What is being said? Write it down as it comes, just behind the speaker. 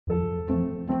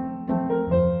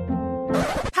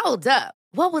Hold up.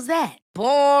 What was that?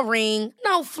 Boring.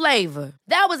 No flavor.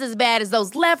 That was as bad as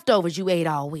those leftovers you ate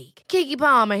all week. Keke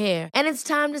Palmer here, and it's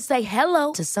time to say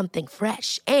hello to something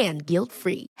fresh and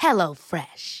guilt-free. Hello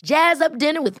Fresh. Jazz up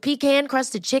dinner with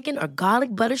pecan-crusted chicken or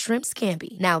garlic butter shrimp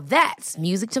scampi. Now that's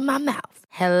music to my mouth.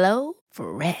 Hello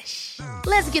Fresh.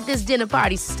 Let's get this dinner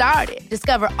party started.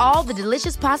 Discover all the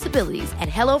delicious possibilities at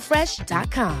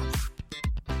hellofresh.com.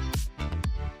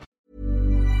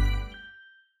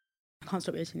 I can't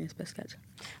stop eating these biscuits.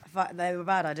 They were a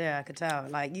bad idea, I could tell.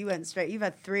 Like, you went straight. You've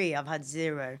had 3, I've had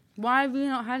 0. Why have you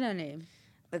not had any?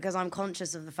 Because I'm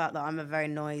conscious of the fact that I'm a very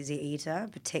noisy eater,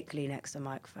 particularly next to a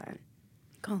microphone.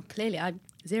 God, clearly, I'm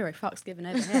 0 fucks given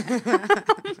over here.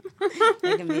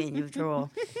 They can be in your drawer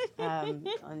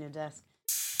on your desk.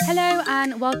 Hello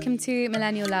and welcome to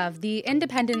Millennial Love, the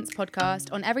Independence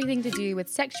podcast on everything to do with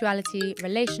sexuality,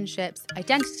 relationships,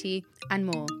 identity, and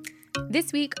more.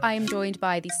 This week, I am joined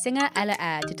by the singer Ella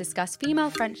Eyre to discuss female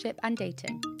friendship and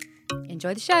dating.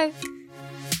 Enjoy the show.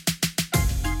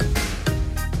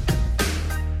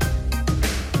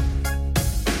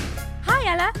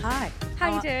 Hi, Ella. Hi.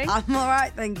 How are you doing? I'm all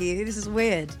right, thank you. This is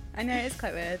weird. I know, it's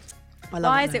quite weird.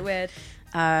 Why is it weird?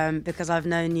 Because I've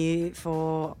known you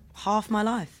for half my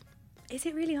life. Is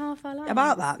it really half our lives?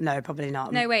 About that? No, probably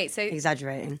not. No, wait, so...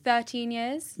 Exaggerating. 13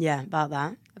 years? Yeah, about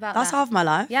that. About That's that. half my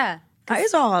life. Yeah. That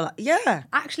is all. Yeah.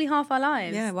 Actually half our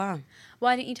lives? Yeah, wow.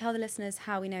 Why don't you tell the listeners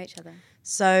how we know each other?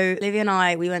 So Livy and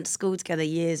I, we went to school together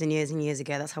years and years and years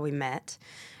ago. That's how we met.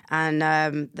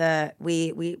 And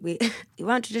we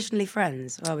weren't traditionally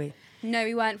friends, were we? No,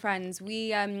 we weren't friends.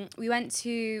 We went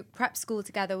to prep school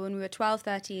together when we were 12,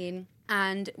 13,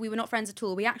 and we were not friends at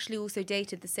all. We actually also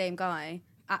dated the same guy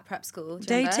at prep school.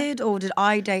 Do you remember? Dated, or did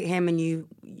I date him and you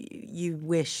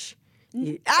wish?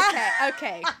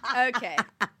 Okay.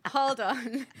 Hold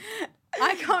on.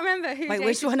 I can't remember who. Wait,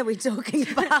 which one are we talking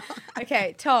about?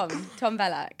 Okay, Tom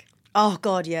Velak. Oh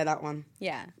God, yeah, that one.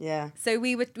 Yeah. Yeah. So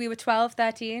we were 12,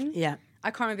 13. Yeah.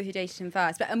 I can't remember who dated him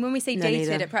first, but and when we say dated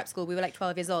neither. at prep school, we were like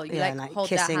 12 years old. You Yeah, like hold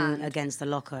kissing their hand against the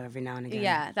locker every now and again.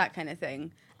 Yeah, that kind of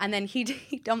thing. And then he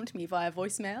dumped me via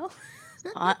voicemail.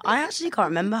 I actually can't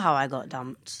remember how I got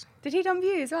dumped. Did he dump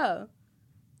you as well?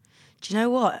 Do you know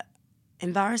what?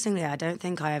 Embarrassingly, I don't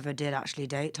think I ever did actually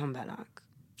date Tom Belloc.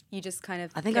 You just kind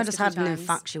of... I think I just had an times.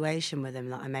 infatuation with him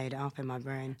that I made up in my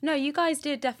brain. No, you guys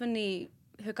did definitely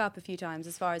hook up a few times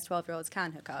as far as 12-year-olds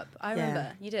can hook up. I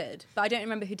remember you did, but I don't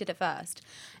remember who did it first.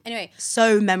 Anyway.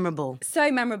 So memorable. So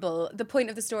memorable. The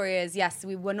point of the story is, yes,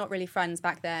 we were not really friends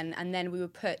back then, and then we were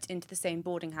put into the same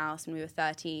boarding house when we were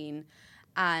 13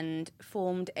 and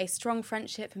formed a strong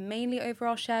friendship mainly over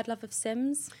our shared love of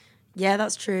Sims. Yeah,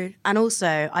 that's true. And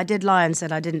also, I did lie and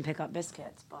said I didn't pick up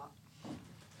biscuits, but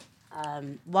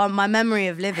my memory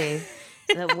of Livy,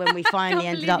 that when we finally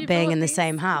ended up being in the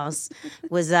same house,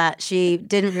 was that she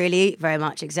didn't really eat very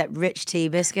much except rich tea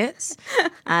biscuits.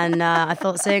 And I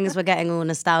thought, seeing as we're getting all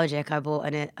nostalgic, I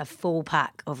bought a full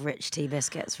pack of rich tea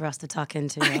biscuits for us to tuck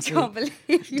into as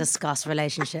we discuss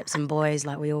relationships and boys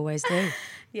like we always do.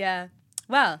 Yeah.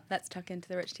 Well, let's tuck into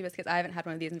the rich tea biscuits. I haven't had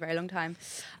one of these in a very long time.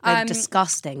 They're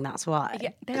disgusting, that's why.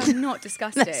 Yeah, they are not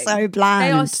disgusting. They're so bland.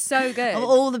 They are so good. Of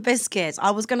all the biscuits,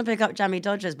 I was going to pick up Jammy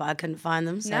Dodgers, but I couldn't find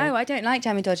them. So. No, I don't like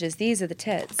Jammy Dodgers. These are the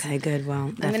tits. Okay, good. Well,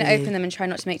 I'm going to open them and try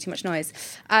not to make too much noise.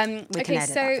 Okay,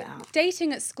 so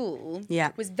dating at school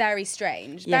was very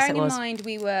strange. Yes, Bearing in mind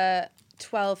we were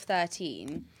 12,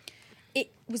 13, it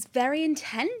was very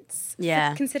intense,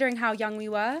 considering how young we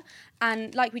were.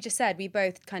 And like we just said, we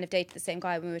both kind of dated the same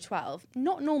guy when we were 12.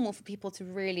 Not normal for people to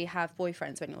really have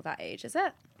boyfriends when you're that age, is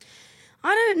it?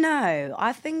 I don't know.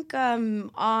 I think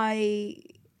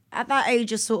at that age,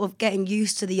 you're sort of getting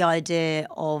used to the idea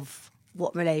of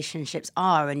what relationships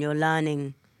are, and you're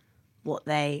learning what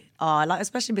they are. Like,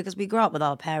 especially because we grew up with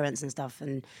our parents and stuff,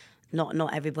 and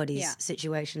not everybody's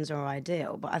situations are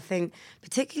ideal. But I think,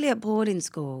 particularly at boarding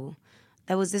school,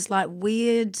 there was this like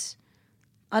weird,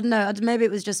 I don't know, maybe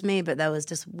it was just me, but there was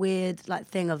this weird like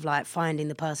thing of like finding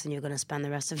the person you're going to spend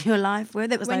the rest of your life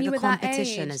with. It was like a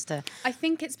competition as to... I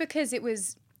think it's because it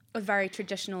was a very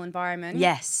traditional environment.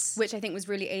 Yes. Which I think was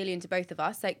really alien to both of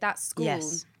us. Like that school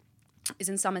is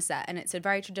in Somerset, and it's a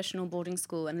very traditional boarding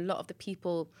school, and a lot of the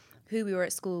people who we were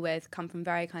at school with come from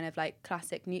very kind of like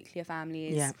classic nuclear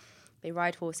families. Yeah. They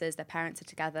ride horses, their parents are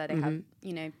together, they have,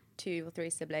 2 or 3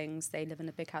 siblings, they live in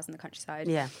a big house in the countryside.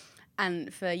 Yeah.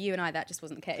 And for you and I, that just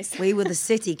wasn't the case. We were the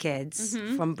city kids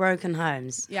from broken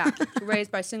homes. Yeah, raised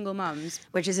by single mums.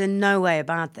 Which is in no way a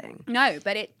bad thing. No,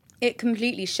 but it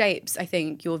completely shapes, I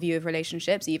think, your view of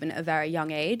relationships, even at a very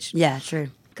young age. Yeah, true.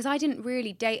 Because I didn't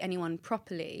really date anyone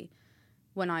properly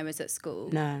when I was at school.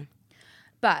 No.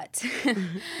 But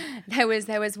there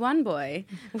was one boy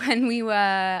when we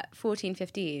were 14,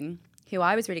 15, who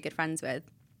I was really good friends with.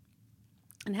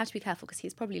 And I have to be careful because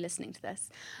he's probably listening to this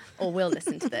or will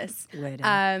listen to this.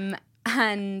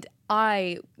 And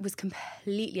I was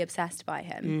completely obsessed by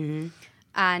him. Mm-hmm.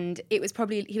 And he was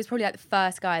probably like the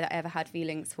first guy that I ever had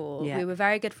feelings for. Yeah. We were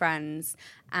very good friends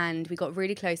and we got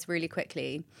really close really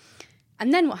quickly.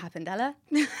 And then what happened, Ella?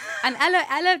 And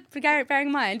Ella, bearing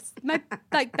in mind, my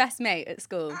best mate at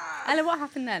school. Ella, what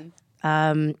happened then?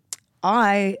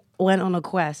 I went on a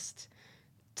quest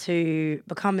to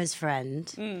become his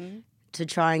friend to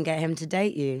try and get him to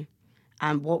date you.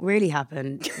 And what really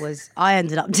happened was I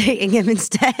ended up dating him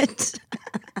instead.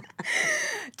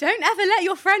 Don't ever let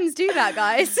your friends do that,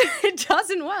 guys. It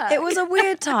doesn't work. It was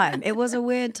a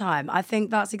weird time. I think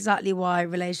that's exactly why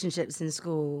relationships in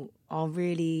school are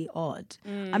really odd.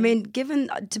 I mean,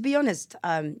 to be honest,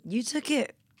 you took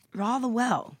it rather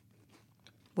well.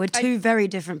 We're two very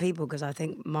different people because I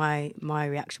think my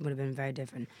reaction would have been very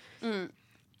different.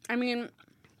 I mean,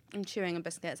 I'm chewing a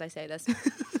biscuit as I say this.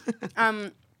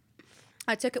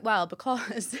 I took it well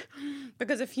because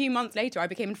a few months later I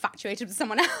became infatuated with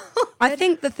someone else. I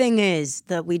think the thing is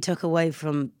that we took away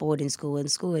from boarding school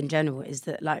and school in general is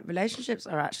that like relationships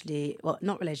are actually, well,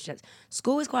 not relationships.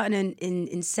 School is quite an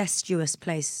incestuous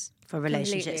place for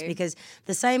relationships. Completely. Because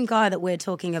the same guy that we're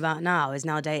talking about now is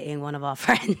now dating one of our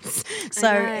friends.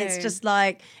 So it's just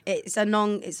like it's a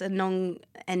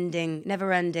non-ending,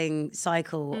 never-ending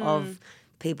cycle of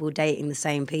people dating the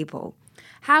same people.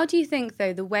 How do you think,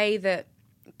 though, the way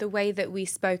that we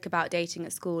spoke about dating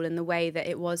at school and the way that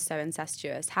it was so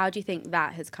incestuous, how do you think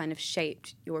that has kind of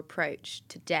shaped your approach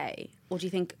today? Or do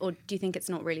you think it's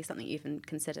not really something you even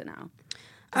consider now?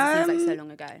 It seems like so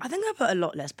long ago. I think I put a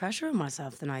lot less pressure on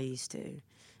myself than I used to.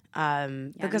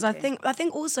 Because I think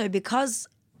also because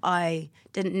I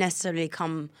didn't necessarily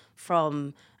come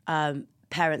from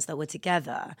parents that were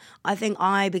together, I think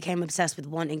I became obsessed with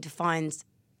wanting to find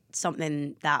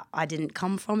something that I didn't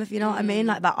come from, if you know what I mean,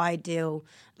 like that ideal,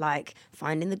 like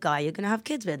finding the guy you're going to have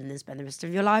kids with and then spend the rest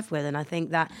of your life with. And I think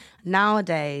that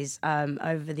nowadays,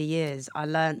 over the years, I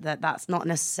learned that that's not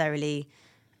necessarily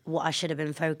what I should have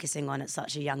been focusing on at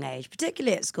such a young age,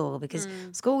 particularly at school, because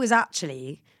school is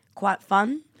actually quite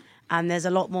fun and there's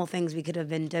a lot more things we could have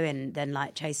been doing than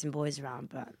like chasing boys around.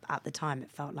 But at the time,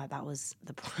 it felt like that was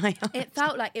the priority. It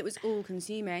felt like it was all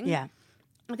consuming. Yeah.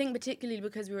 I think particularly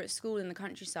because we were at school in the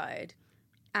countryside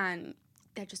and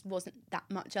there just wasn't that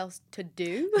much else to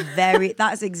do.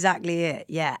 That's exactly it,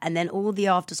 yeah. And then all the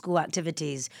after-school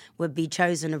activities would be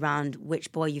chosen around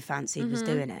which boy you fancied was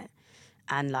doing it.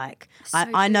 And like,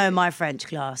 I know my French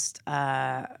class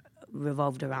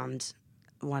revolved around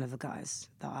one of the guys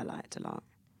that I liked a lot.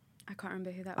 I can't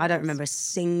remember who that was. I don't remember a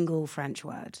single French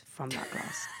word from that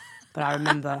class. But I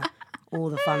remember all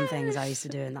the fun things I used to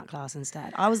do in that class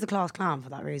instead. I was the class clown for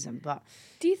that reason. But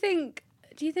do you think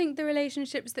the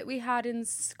relationships that we had in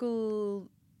school,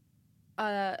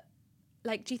 do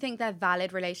you think they're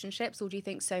valid relationships, or do you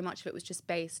think so much of it was just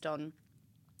based on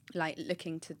like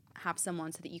looking to have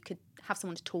someone so that you could have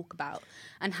someone to talk about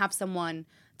and have someone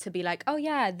to be like, oh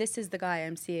yeah, this is the guy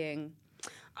I'm seeing?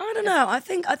 I don't know. I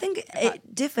think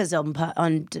it differs on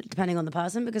depending on the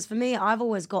person, because for me, I've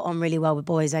always got on really well with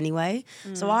boys anyway.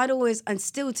 So I'd always, and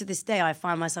still to this day, I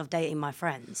find myself dating my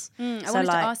friends. I wanted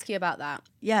to ask you about that.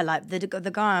 Yeah, like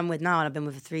the guy I'm with now, and I've been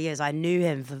with for 3 years, I knew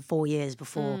him for 4 years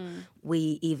before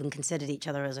we even considered each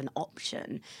other as an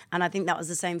option. And I think that was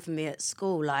the same for me at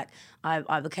school. Like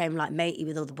I became like matey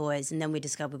with all the boys, and then we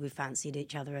discovered we fancied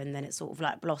each other, and then it sort of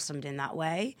like blossomed in that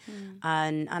way.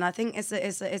 And I think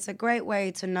it's a great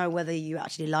way to know whether you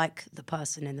actually like the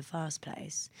person in the first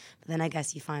place. But then I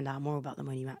guess you find out more about them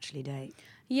when you actually date.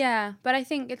 Yeah, but I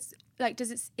think it's like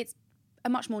it's a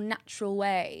much more natural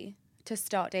way to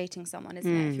start dating someone,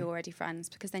 isn't it, if you're already friends,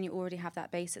 because then you already have that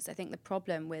basis. I think the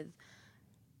problem with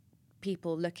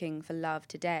people looking for love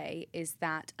today is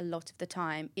that a lot of the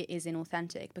time it is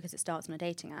inauthentic because it starts on a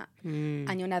dating app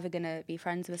and you're never going to be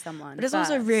friends with someone. But it's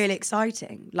also really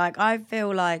exciting. Like, I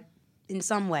feel like in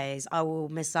some ways I will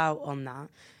miss out on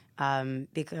that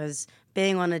because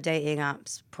being on a dating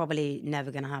app's probably never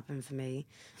going to happen for me,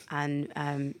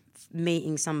 and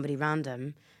meeting somebody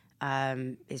random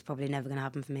is probably never going to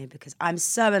happen for me because I'm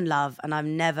so in love and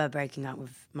I'm never breaking up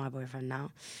with my boyfriend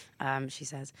now, she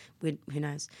says. Who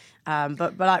knows?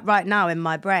 But like right now in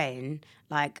my brain,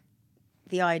 like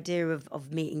the idea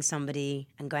of meeting somebody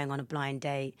and going on a blind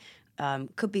date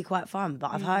could be quite fun,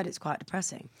 but I've heard it's quite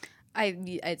depressing.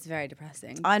 It's very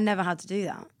depressing. I never had to do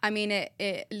that. I mean,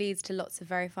 it leads to lots of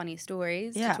very funny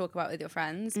stories to talk about with your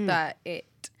friends, but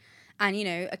And, you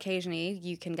know, occasionally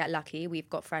you can get lucky. We've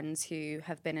got friends who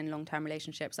have been in long-term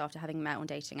relationships after having met on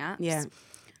dating apps. Yeah.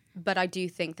 But I do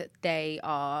think that they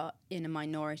are in a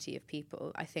minority of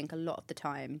people. I think a lot of the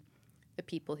time, the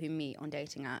people who meet on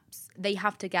dating apps, they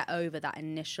have to get over that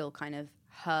initial kind of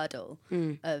hurdle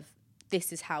of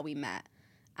this is how we met.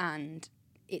 And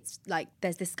it's like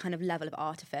there's this kind of level of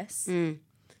artifice.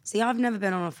 See, I've never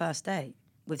been on a first date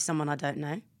with someone I don't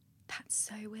know. That's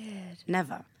so weird.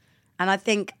 Never. And I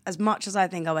think as much as I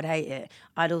think I would hate it,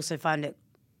 I'd also find it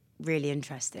really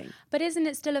interesting. But isn't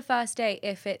it still a first date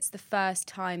if it's the first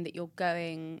time that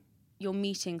you're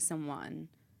meeting someone,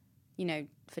 you know,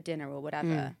 for dinner or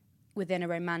whatever, within a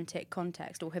romantic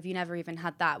context? Or have you never even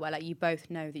had that where like you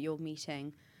both know that you're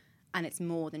meeting and it's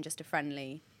more than just a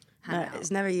friendly hangout? No,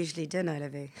 it's never usually dinner,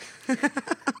 Livy.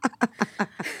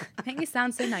 I think you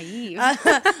sound so naive.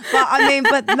 But I mean,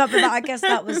 but I guess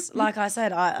that was, like I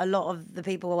said, a lot of the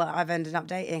people I've ended up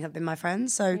dating have been my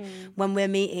friends. So when we're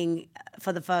meeting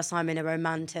for the first time in a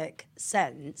romantic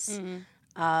sense,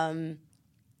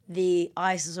 the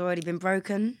ice has already been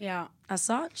broken. Yeah. As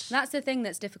such. That's the thing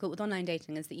that's difficult with online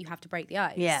dating is that you have to break the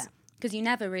ice. Yeah. Because you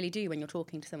never really do when you're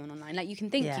talking to someone online. Like you can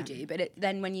think you do, but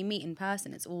then when you meet in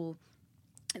person, it's all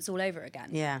over again.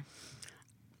 Yeah.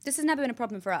 This has never been a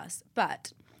problem for us,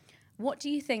 but what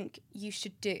do you think you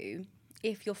should do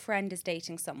if your friend is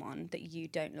dating someone that you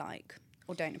don't like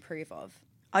or don't approve of?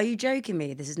 Are you joking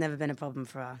me? This has never been a problem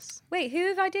for us. Wait, who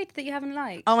have I dated that you haven't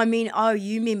liked?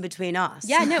 You mean between us?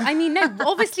 Yeah, no, I mean, no,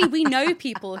 obviously we know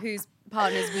people whose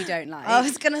partners we don't like. I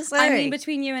was going to say. I mean,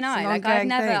 between you and I, like I've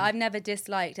never thing.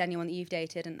 disliked anyone that you've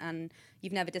dated and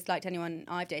you've never disliked anyone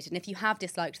I've dated. And if you have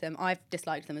disliked them, I've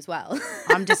disliked them as well.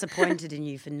 I'm disappointed in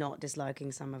you for not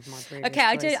disliking some of my previous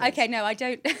choices. I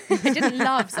don't. I didn't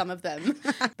love some of them.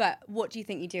 But what do you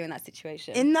think you do in that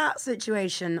situation? In that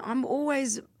situation, I'm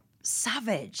always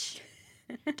savage.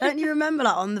 Don't you remember,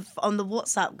 like on the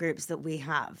WhatsApp groups that we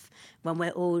have when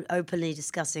we're all openly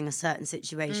discussing a certain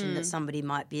situation that somebody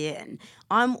might be in?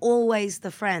 I'm always the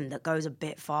friend that goes a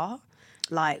bit far,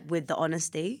 like with the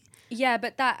honesty. Yeah,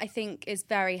 but that I think is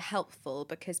very helpful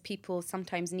because people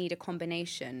sometimes need a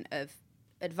combination of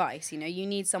advice. You know, you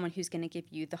need someone who's going to give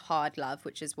you the hard love,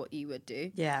 which is what you would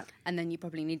do. Yeah. And then you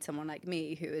probably need someone like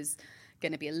me who is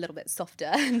going to be a little bit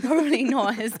softer and probably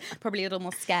probably a little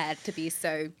more scared to be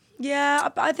so. Yeah,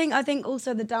 but I think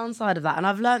also the downside of that, and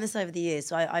I've learned this over the years,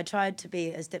 so I tried to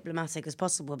be as diplomatic as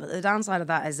possible, but the downside of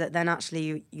that is that then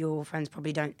actually your friends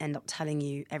probably don't end up telling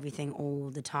you everything all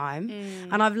the time.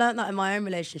 And I've learned that in my own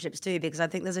relationships too, because I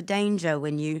think there's a danger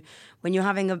when you're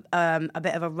having a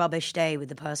bit of a rubbish day with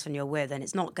the person you're with, and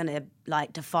it's not going to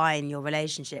like define your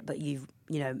relationship, but you've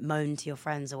moaned to your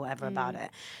friends or whatever about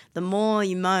it. The more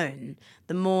you moan,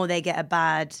 the more they get a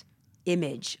bad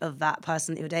image of that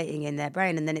person that you're dating in their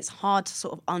brain, and then it's hard to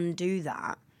sort of undo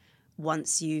that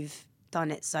once you've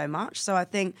done it so much. So I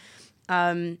think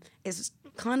it's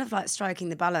kind of like striking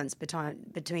the balance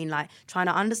between like trying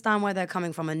to understand where they're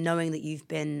coming from and knowing that you've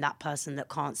been that person that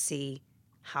can't see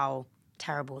how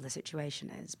terrible the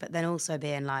situation is, but then also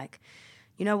being like,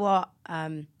 you know what,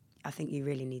 I think you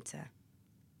really need to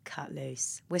cut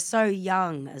loose. We're so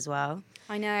young as well.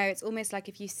 I know, it's almost like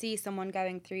if you see someone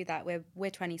going through that, we're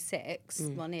 26,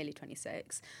 well, nearly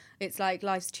 26, it's like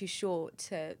life's too short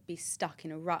to be stuck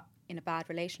in a rut in a bad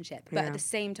relationship. But at the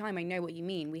same time, I know what you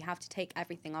mean. We have to take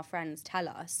everything our friends tell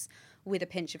us with a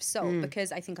pinch of salt,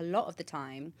 because I think a lot of the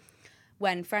time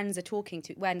when friends are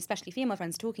when especially female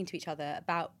friends are talking to each other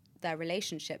about their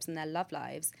relationships and their love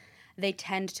lives, they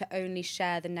tend to only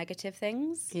share the negative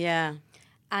things. Yeah.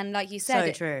 And like you said,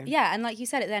 so true. Yeah, and like you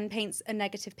said, it then paints a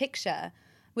negative picture,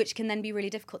 which can then be really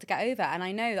difficult to get over. And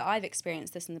I know that I've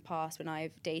experienced this in the past when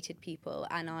I've dated people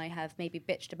and I have maybe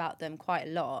bitched about them quite a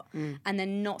lot and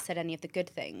then not said any of the good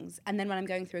things. And then when I'm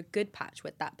going through a good patch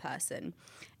with that person,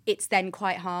 it's then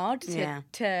quite hard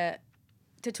to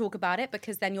talk about it,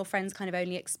 because then your friends kind of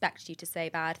only expect you to say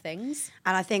bad things.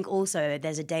 And I think also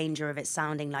there's a danger of it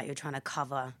sounding like you're trying to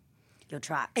cover your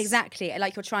tracks. Exactly,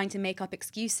 like you're trying to make up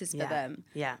excuses for them.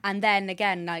 Yeah. And then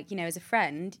again, like, as a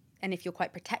friend, and if you're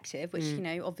quite protective, which,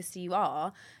 obviously you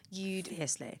are, you'd...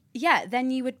 Fiercely. Yeah, then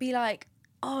you would be like,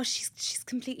 oh, she's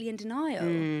completely in denial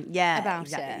about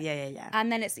exactly. it. Yeah.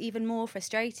 And then it's even more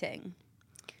frustrating.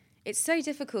 It's so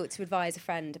difficult to advise a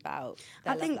friend about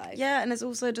their love life. Yeah, and it's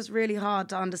also just really hard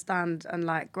to understand and,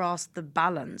 like, grasp the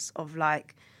balance of,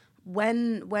 like,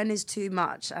 when is too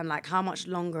much, and like how much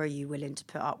longer are you willing to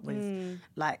put up with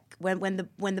like when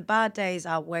the bad days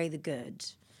outweigh the good,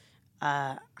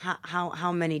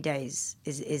 how many days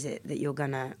is it that you're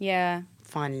gonna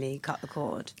finally cut the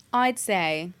cord? I'd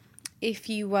say if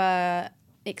you were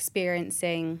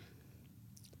experiencing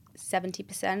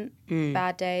 70%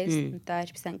 bad days and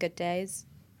 30% good days.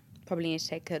 Probably need to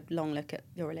take a long look at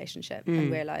your relationship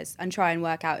and realise and try and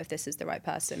work out if this is the right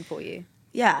person for you.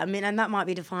 Yeah, I mean, and that might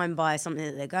be defined by something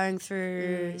that they're going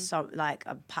through, so like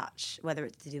a patch, whether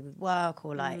it's to do with work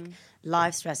or like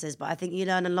life stresses. But I think you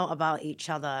learn a lot about each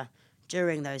other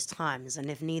during those times. And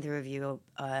if neither of you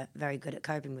are very good at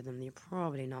coping with them, you're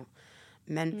probably not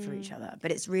meant for each other.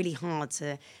 But it's really hard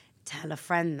to tell a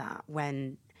friend that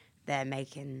when they're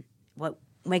making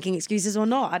excuses or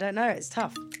not. I don't know. It's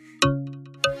tough.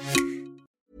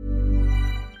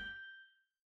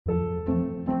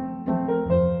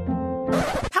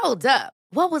 Hold up.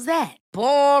 What was that?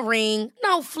 Boring.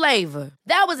 No flavor.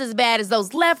 That was as bad as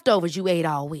those leftovers you ate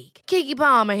all week. Keke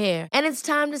Palmer here, and it's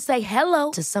time to say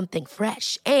hello to something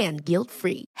fresh and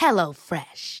guilt-free. Hello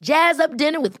Fresh. Jazz up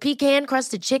dinner with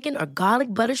pecan-crusted chicken or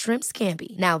garlic butter shrimp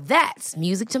scampi. Now that's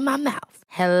music to my mouth.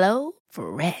 Hello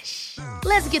Fresh.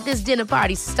 Let's get this dinner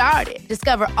party started.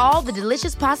 Discover all the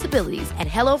delicious possibilities at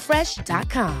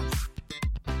hellofresh.com.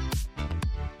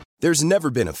 There's never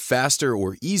been a faster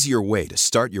or easier way to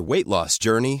start your weight loss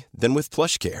journey than with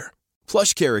PlushCare.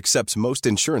 PlushCare accepts most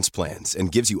insurance plans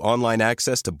and gives you online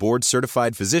access to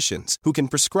board-certified physicians who can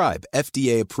prescribe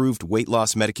FDA-approved weight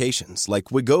loss medications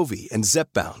like Wegovy and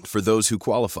Zepbound for those who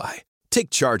qualify. Take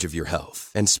charge of your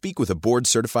health and speak with a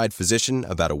board-certified physician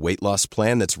about a weight loss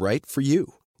plan that's right for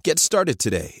you. Get started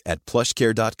today at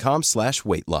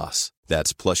plushcare.com/weight loss.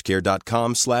 That's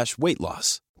plushcare.com/weight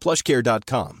loss.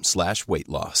 plushcare.com/weight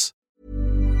loss.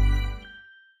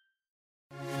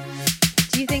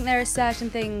 Do you think there are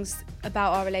certain things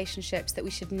about our relationships that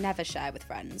we should never share with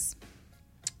friends?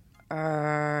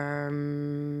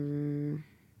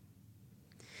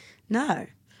 No.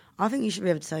 I think you should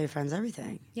be able to tell your friends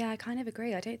everything. Yeah, I kind of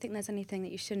agree. I don't think there's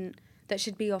anything that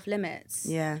should be off limits.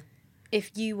 Yeah.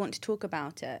 If you want to talk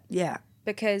about it. Yeah.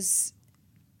 Because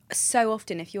so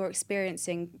often if you're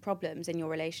experiencing problems in your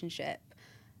relationship,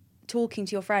 talking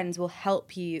to your friends will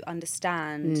help you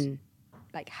understand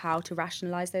like how to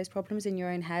rationalize those problems in your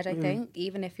own head, I think,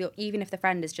 even if the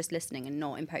friend is just listening and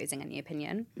not imposing any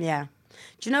opinion. Yeah.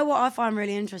 Do you know what I find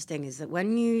really interesting is that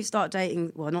when you start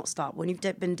dating, when you've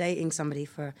been dating somebody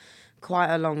for quite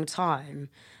a long time,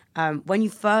 when you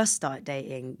first start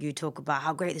dating, you talk about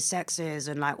how great the sex is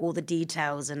and like all the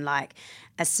details, and like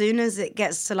as soon as it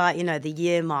gets to like, you know, the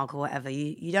year mark or whatever,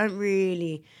 you don't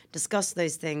really discuss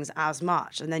those things as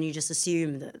much, and then you just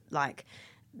assume that like,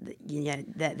 you know,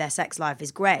 their sex life is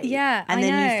great. Yeah, and I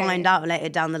then know. you find out later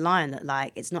down the line that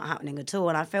like it's not happening at all.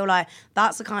 And I feel like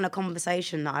that's the kind of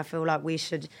conversation that I feel like we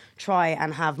should try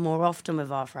and have more often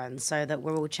with our friends, so that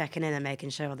we're all checking in and making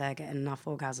sure they're getting enough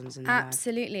orgasms in their life.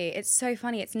 Absolutely. It's so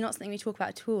funny. It's not something we talk about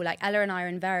at all. Like Ella and I are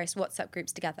in various WhatsApp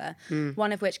groups together,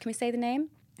 one of which, can we say the name?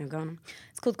 You're gone.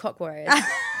 It's called Cock Warriors.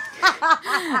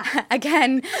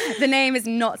 Again, the name is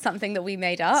not something that we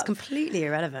made up. It's completely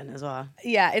irrelevant as well.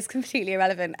 Yeah, it's completely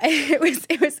irrelevant.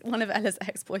 It was one of Ella's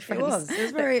ex-boyfriends. It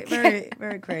was very, very,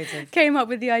 very creative. Came up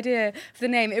with the idea for the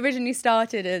name. It originally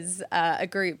started as a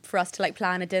group for us to like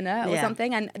plan a dinner or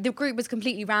something, and the group was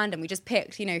completely random. We just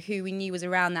picked, you know, who we knew was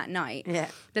around that night. Yeah.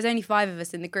 There's only 5 of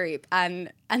us in the group,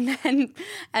 and then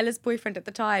Ella's boyfriend at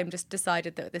the time just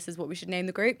decided that this is what we should name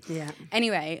the group. Yeah.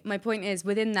 Anyway, my point is,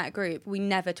 within that group, we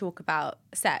never talk about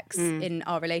sex in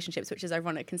our relationships, which is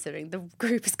ironic considering the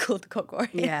group is called the Cock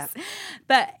Warriors. Yeah.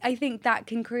 But I think that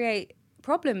can create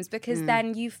problems because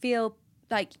then you feel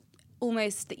like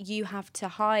almost that you have to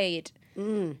hide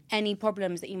any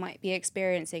problems that you might be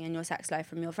experiencing in your sex life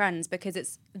from your friends, because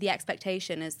it's the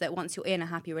expectation is that once you're in a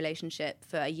happy relationship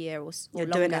for a year or You're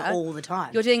longer, doing it all the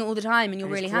time. You're doing it all the time and you're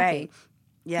And it's really great. happy.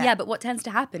 Yeah. Yeah, but what tends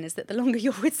to happen is that the longer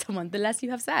you're with someone, the less you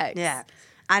have sex. Yeah.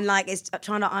 And like it's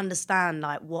trying to understand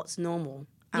like what's normal.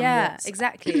 And Yeah, what's,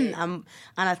 exactly. and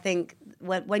I think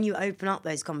when you open up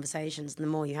those conversations, the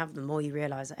more you have, the more you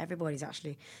realise that everybody's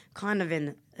actually kind of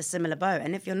in a similar boat.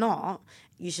 And if you're not,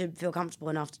 you should feel comfortable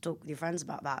enough to talk with your friends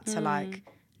about that, to like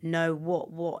know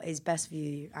what is best for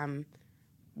you and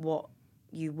what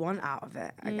you want out of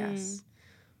it, I guess.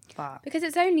 But Because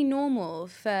it's only normal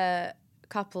for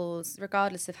couples,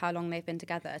 regardless of how long they've been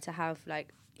together, to have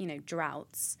like, you know,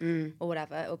 droughts or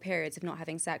whatever, or periods of not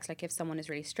having sex. Like if someone is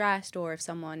really stressed or if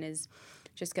someone is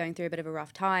just going through a bit of a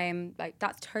rough time, like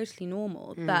that's totally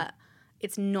normal. But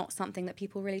it's not something that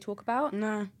people really talk about.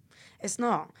 no, it's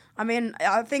not. I mean,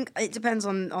 I think it depends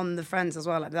on the friends as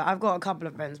well. Like I've got a couple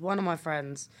of friends. One of my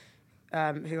friends,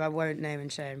 who I won't name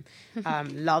and shame,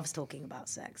 loves talking about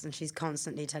sex, and she's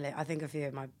constantly telling. I think a few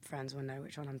of my friends will know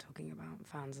which one I'm talking about,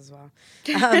 fans as well.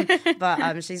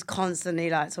 But she's constantly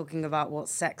like talking about what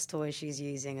sex toys she's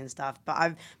using and stuff.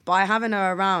 But by having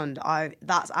her around,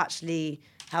 that's actually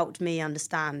helped me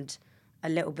understand a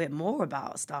little bit more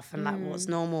about stuff and like what's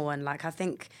normal, and like I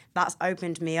think that's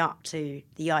opened me up to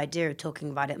the idea of talking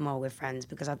about it more with friends,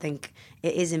 because I think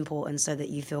it is important so that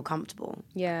you feel comfortable,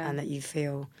 and that you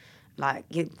feel like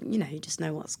you just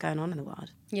know what's going on in the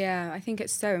world. Yeah, I think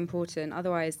it's so important.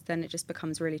 Otherwise, then it just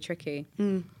becomes really tricky.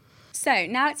 So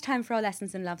now it's time for our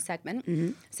Lessons in Love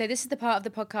segment. So this is the part of the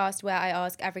podcast where I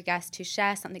ask every guest to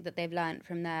share something that they've learned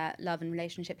from their love and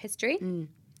relationship history.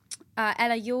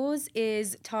 Ella, yours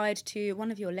is tied to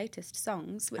one of your latest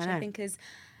songs, which I think is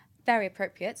very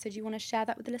appropriate. So do you want to share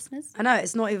that with the listeners? I know,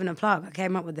 it's not even a plug. I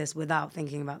came up with this without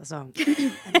thinking about the song. I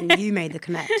think you made the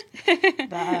connect.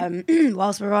 But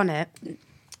whilst we're on it,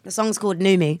 the song's called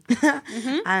New Me.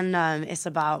 And it's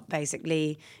about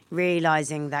basically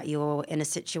realising that you're in a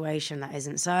situation that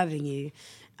isn't serving you.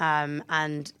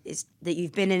 And it's that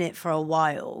you've been in it for a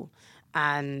while,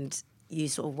 and you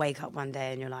sort of wake up one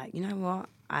day and you're like, you know what?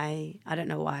 I don't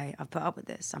know why I've put up with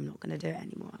this. I'm not going to do it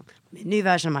anymore. I'm a new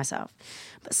version of myself.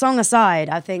 But song aside,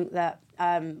 I think that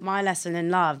my lesson in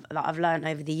love that I've learned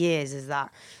over the years is that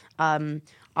I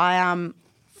am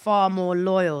far more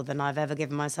loyal than I've ever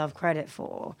given myself credit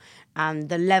for. And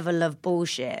the level of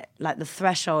bullshit, like the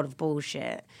threshold of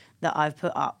bullshit that I've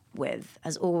put up with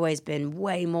has always been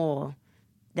way more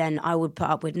than I would put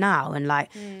up with now. And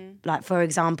like for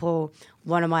example,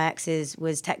 one of my exes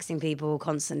was texting people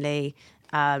constantly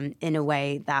in a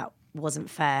way that wasn't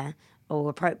fair or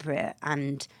appropriate,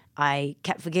 and I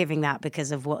kept forgiving that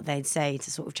because of what they'd say to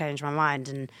sort of change my mind.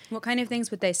 And what kind of things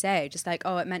would they say? Just like,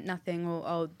 oh, it meant nothing, or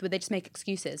oh, would they just make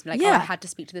excuses? Like, oh, I had to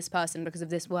speak to this person because of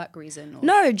this work reason? Or...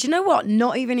 No, do you know what?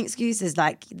 Not even excuses.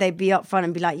 Like, they'd be upfront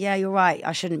and be like, yeah, you're right,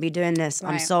 I shouldn't be doing this,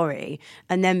 I'm sorry.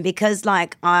 And then because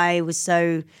like I was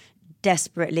so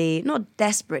not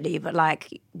desperately, but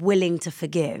like willing to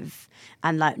forgive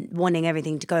and like wanting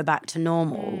everything to go back to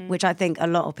normal, which I think a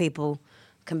lot of people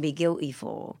can be guilty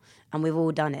for, and we've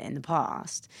all done it in the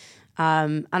past.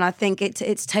 And I think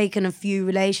it's taken a few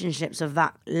relationships of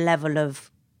that level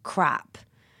of crap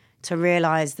to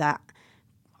realise that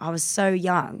I was so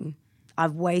young,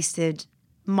 I've wasted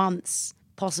months,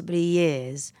 possibly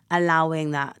years, allowing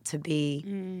that to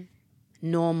be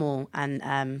normal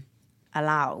and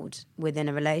allowed within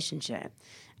a relationship,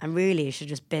 and really you should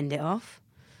just bend it off.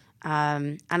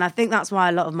 And I think that's why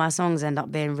a lot of my songs end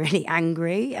up being really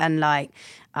angry and like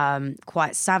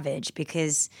quite savage,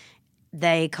 because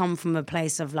they come from a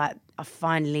place of like, I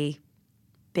finally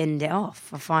binned it off.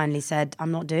 I finally said,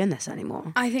 I'm not doing this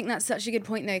anymore. I think that's such a good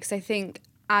point though, because I think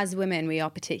as women, we are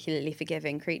particularly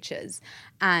forgiving creatures.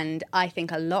 And I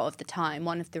think a lot of the time,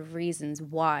 one of the reasons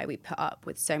why we put up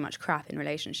with so much crap in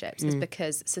relationships is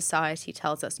because society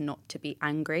tells us not to be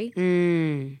angry.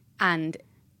 And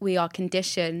we are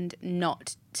conditioned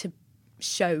not to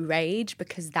show rage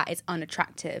because that is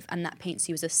unattractive and that paints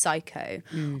you as a psycho,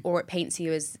 or it paints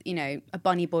you as, you know, a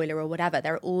bunny boiler or whatever.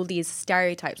 There are all these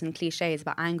stereotypes and cliches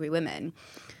about angry women.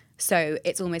 So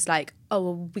it's almost like, oh,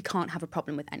 well, we can't have a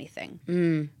problem with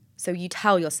anything. So you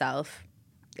tell yourself,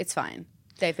 it's fine.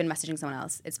 They've been messaging someone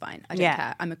else. It's fine. I don't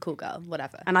care. I'm a cool girl,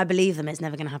 whatever. And I believe them. It's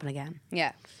never going to happen again.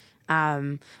 Yeah.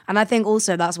 And I think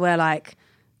also that's where like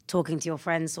talking to your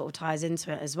friends sort of ties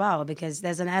into it as well, because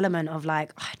there's an element of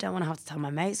like, I don't want to have to tell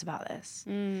my mates about this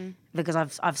because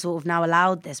I've sort of now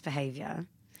allowed this behaviour.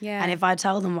 Yeah. And if I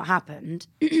tell them what happened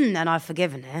and I've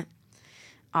forgiven it,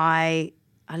 I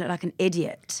look like an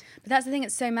idiot. But that's the thing,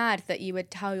 it's so mad that you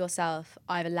would tell yourself,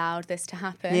 I've allowed this to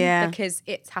happen because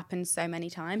it's happened so many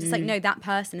times. It's like, no, that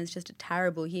person is just a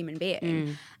terrible human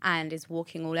being and is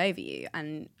walking all over you.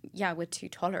 And yeah, we're too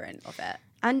tolerant of it.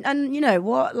 And you know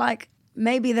what, like,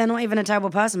 maybe they're not even a terrible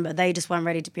person, but they just weren't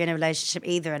ready to be in a relationship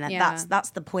either. And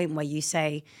that's the point where you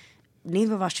say,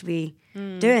 neither of us should be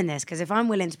doing this, because if I'm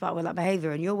willing to put up with that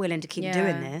behaviour and you're willing to keep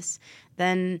doing this,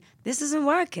 then this isn't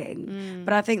working.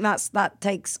 But I think that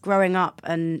takes growing up,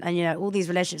 and you know, all these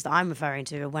relationships that I'm referring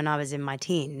to are when I was in my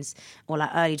teens or like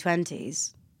early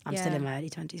 20s. I'm still in my early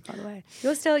 20s, by the way.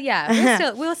 You're still,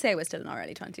 we'll say we're still in our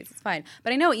early 20s, it's fine.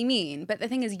 But I know what you mean. But the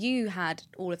thing is, you had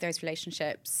all of those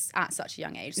relationships at such a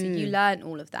young age, so you learn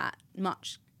all of that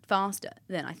much faster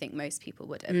than I think most people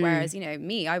would have. Whereas, you know,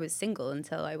 me, I was single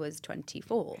until I was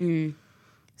 24.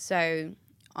 So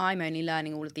I'm only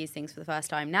learning all of these things for the first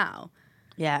time now.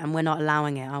 Yeah, and we're not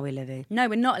allowing it, are we, Livy? No,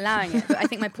 we're not allowing it. But I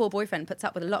think my poor boyfriend puts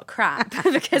up with a lot of crap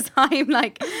because I'm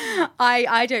like,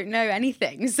 I don't know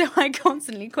anything. So I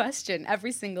constantly question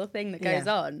every single thing that goes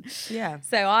on. Yeah.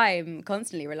 So I'm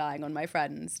constantly relying on my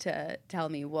friends to tell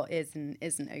me what is and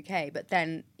isn't okay. But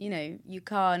then, you know, you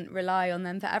can't rely on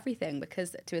them for everything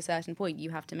because to a certain point you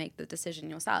have to make the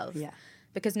decision yourself. Yeah.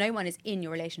 Because no one is in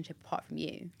your relationship apart from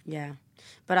you. Yeah.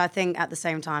 But I think at the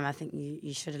same time, I think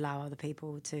you should allow other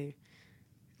people to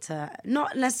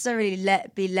not necessarily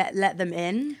let them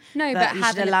in. No, but you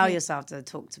should allow yourself to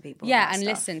talk to people. Yeah, and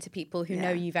stuff. listen to people who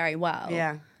know you very well.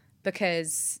 Yeah.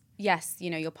 Because yes, you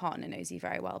know, your partner knows you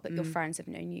very well, but your friends have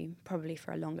known you probably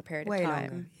for a longer period of time.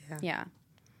 Longer, Yeah.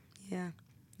 Yeah.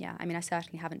 Yeah, I mean, I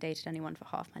certainly haven't dated anyone for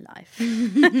half my life.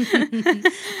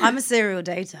 I'm a serial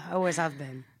dater. I always have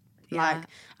been. Yeah. Like,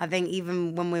 I think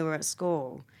even when we were at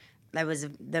school, there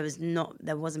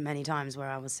wasn't many times where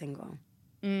I was single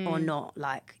or not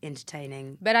like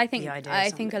entertaining. But I think the idea I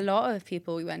of think a something. lot of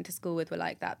people we went to school with were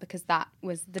like that because that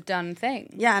was the done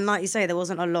thing. Yeah, and like you say, there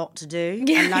wasn't a lot to do.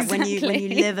 Yeah, and like when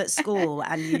exactly. you live at school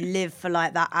and you live for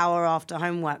like that hour after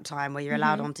homework time where you're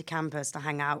allowed onto campus to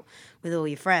hang out with all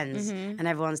your friends and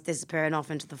everyone's disappearing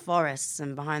off into the forests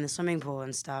and behind the swimming pool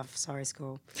and stuff. Sorry,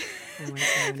 school.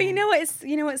 But you know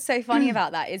what's so funny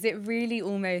about that is it really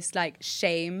almost like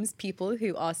shames people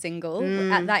who are single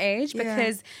at that age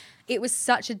because it was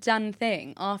such a done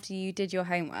thing. After you did your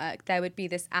homework, there would be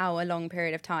this hour-long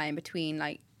period of time between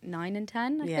like 9 and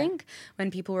 10, I think, when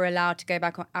people were allowed to go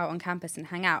back out on campus and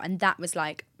hang out. And that was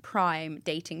like prime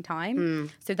dating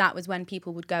time. So that was when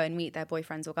people would go and meet their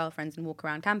boyfriends or girlfriends and walk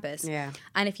around campus. Yeah.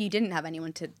 And if you didn't have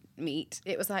anyone to meet,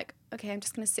 it was like, okay, I'm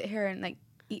just going to sit here and like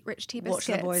eat rich tea biscuits.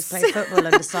 Watch the boys play football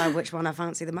and decide which one I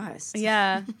fancy the most.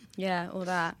 Yeah, all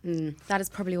that. That is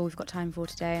probably all we've got time for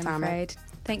today, I'm afraid.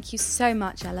 Thank you so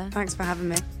much, Ella. Thanks for having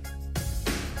me.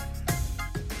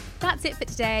 That's it for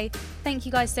today. Thank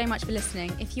you guys so much for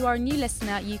listening. If you are a new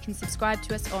listener, you can subscribe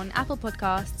to us on Apple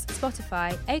Podcasts,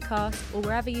 Spotify, Acast, or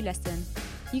wherever you listen.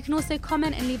 You can also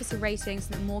comment and leave us a rating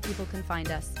so that more people can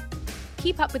find us.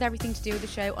 Keep up with everything to do with the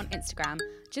show on Instagram.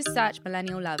 Just search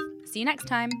Millennial Love. See you next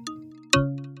time.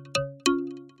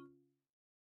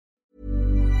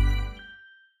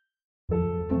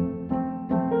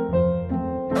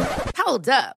 Hold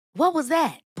up. What was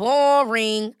that?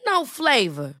 Boring. No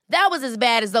flavor. That was as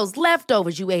bad as those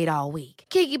leftovers you ate all week.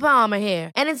 Keke Palmer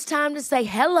here, and it's time to say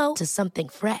hello to something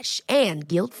fresh and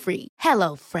guilt-free.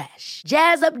 Hello Fresh.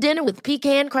 Jazz up dinner with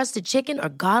pecan-crusted chicken or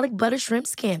garlic butter shrimp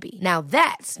scampi. Now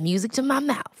that's music to my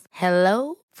mouth.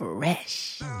 Hello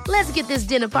Fresh. Let's get this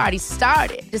dinner party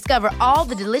started. Discover all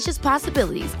the delicious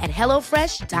possibilities at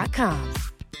HelloFresh.com.